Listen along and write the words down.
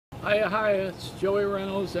Hi, it's Joey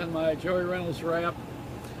Reynolds and my Joey Reynolds rap.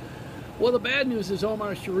 Well, the bad news is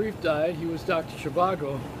Omar Sharif died. He was Dr.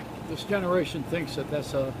 Zhivago. This generation thinks that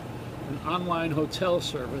that's an online hotel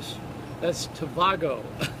service. That's Tobago.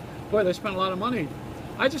 Boy, they spent a lot of money.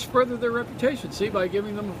 I just furthered their reputation, see, by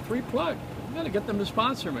giving them a free plug. I'm going to get them to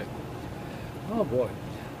sponsor me. Oh, boy.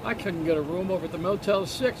 I couldn't get a room over at the Motel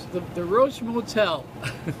 6, the Roche Motel.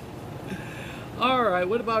 All right,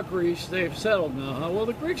 what about Greece? They've settled now, huh? Well,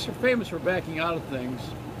 the Greeks are famous for backing out of things.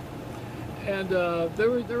 And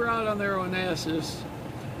they're out on their own asses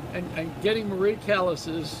and getting Marie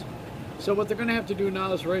Callas's. So what they're going to have to do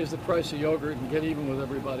now is raise the price of yogurt and get even with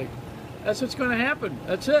everybody. That's what's going to happen.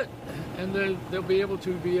 That's it. And they'll be able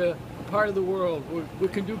to be a part of the world. We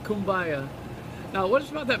can do kumbaya. Now, what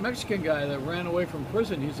about that Mexican guy that ran away from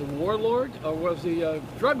prison? He's a warlord, or was he a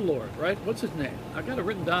drug lord, right? What's his name? I got it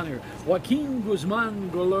written down here. Joaquin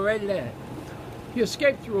Guzman Golorelle. He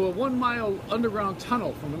escaped through a 1-mile underground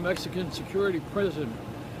tunnel from a Mexican security prison.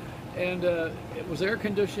 And it was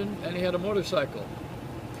air-conditioned, and he had a motorcycle.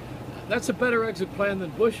 That's a better exit plan than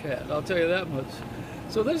Bush had, I'll tell you that much.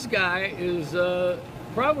 So this guy is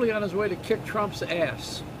probably on his way to kick Trump's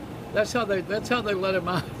ass. That's how they let him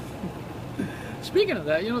out. Speaking of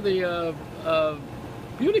that, you know, the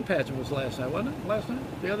beauty pageant was last night, wasn't it? Last night?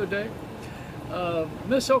 The other day?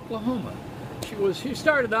 Miss Oklahoma. She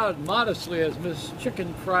started out modestly as Miss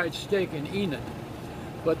Chicken Fried Steak and Enid,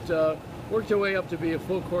 but worked her way up to be a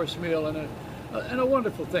full-course meal and a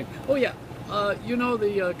wonderful thing. Oh, yeah. You know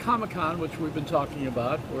the Comic-Con, which we've been talking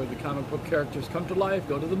about, where the comic book characters come to life,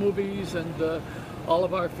 go to the movies, and all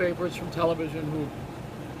of our favorites from television who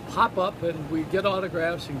pop up and we get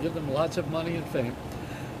autographs and give them lots of money and fame.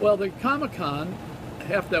 Well, the Comic-Con,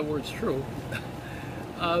 half that word's true,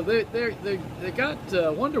 they got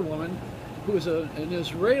Wonder Woman, who is an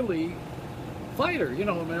Israeli fighter. You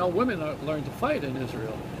know, I mean, all women learn to fight in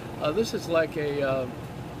Israel. This is like a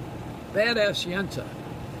badass yenta.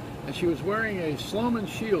 And she was wearing a Sloman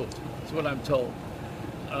shield, is what I'm told.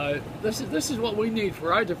 This is what we need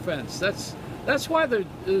for our defense. That's why the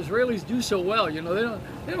Israelis do so well. You know,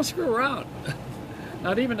 they don't screw around,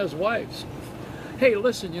 not even as wives. Hey,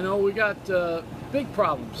 listen, you know, we got big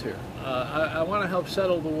problems here. I want to help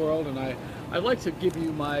settle the world, and I'd like to give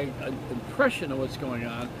you my impression of what's going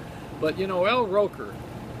on. But you know, Al Roker,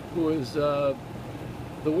 who is the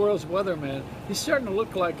world's weatherman, he's starting to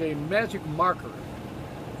look like a magic marker.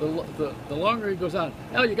 The longer he goes on.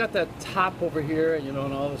 Al, you got that top over here, you know,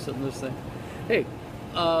 and all of a sudden this thing. Hey,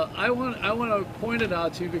 I want to point it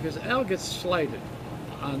out to you because Al gets slighted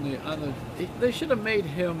they should have made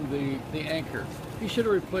him the anchor. He should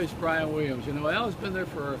have replaced Brian Williams. You know, Al's been there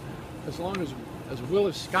for as long as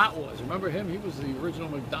Willis Scott was. Remember him? He was the original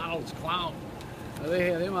McDonald's clown. They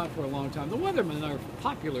had him on for a long time. The weathermen are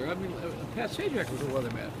popular. I mean, Pat Sajak was a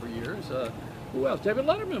weatherman for years. Who else? David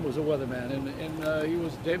Letterman was a weatherman, and he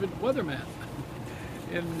was David Weatherman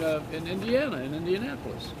in Indiana, in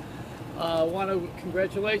Indianapolis. I want to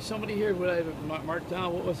congratulate somebody here. What I have marked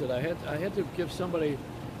down, what was it? I had to give somebody.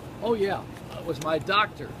 Oh yeah, it was my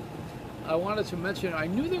doctor. I wanted to mention. I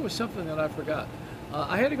knew there was something that I forgot.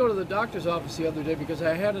 I had to go to the doctor's office the other day because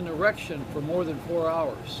I had an erection for more than 4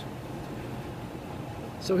 hours.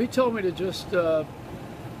 So he told me to just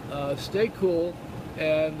stay cool.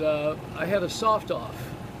 And I had a soft off,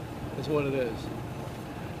 is what it is.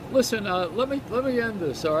 Listen, let me end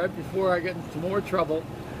this, all right, before I get into more trouble.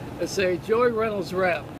 It's a Joey Reynolds rap.